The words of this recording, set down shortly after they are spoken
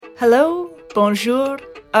Hello, bonjour,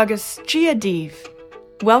 agus giadív.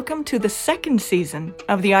 Welcome to the second season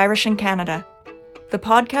of The Irish in Canada, the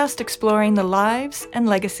podcast exploring the lives and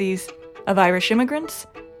legacies of Irish immigrants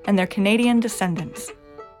and their Canadian descendants.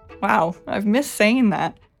 Wow, I've missed saying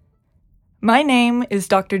that. My name is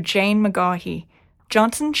Dr. Jane McGaughey,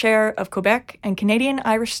 Johnson Chair of Quebec and Canadian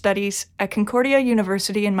Irish Studies at Concordia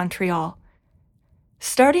University in Montreal.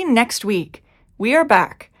 Starting next week, we are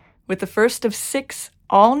back with the first of 6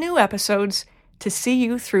 all-new episodes to see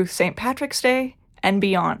you through St. Patrick's Day and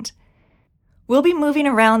beyond. We'll be moving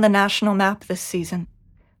around the national map this season,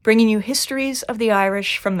 bringing you histories of the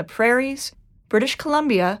Irish from the prairies, British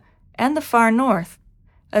Columbia, and the far north,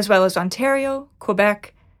 as well as Ontario,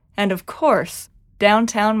 Quebec, and of course,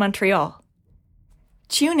 downtown Montreal.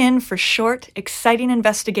 Tune in for short, exciting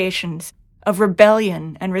investigations of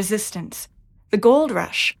rebellion and resistance, the gold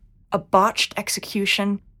rush, a botched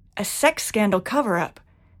execution, a sex scandal cover-up,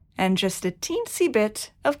 and just a teensy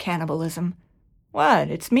bit of cannibalism. What?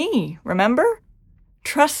 It's me, remember?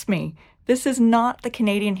 Trust me, this is not the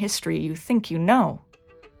Canadian history you think you know.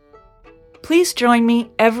 Please join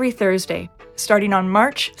me every Thursday, starting on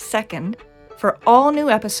March 2nd, for all new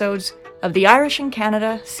episodes of The Irish in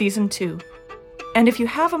Canada Season 2. And if you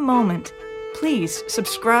have a moment, please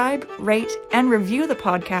subscribe, rate, and review the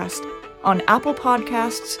podcast on Apple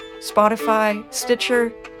Podcasts, Spotify,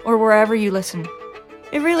 Stitcher, or wherever you listen.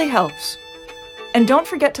 It really helps. And don't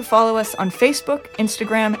forget to follow us on Facebook,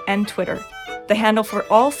 Instagram, and Twitter. The handle for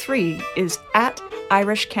all 3 is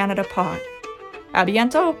 @IrishCanadaPod. A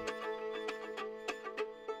bientôt!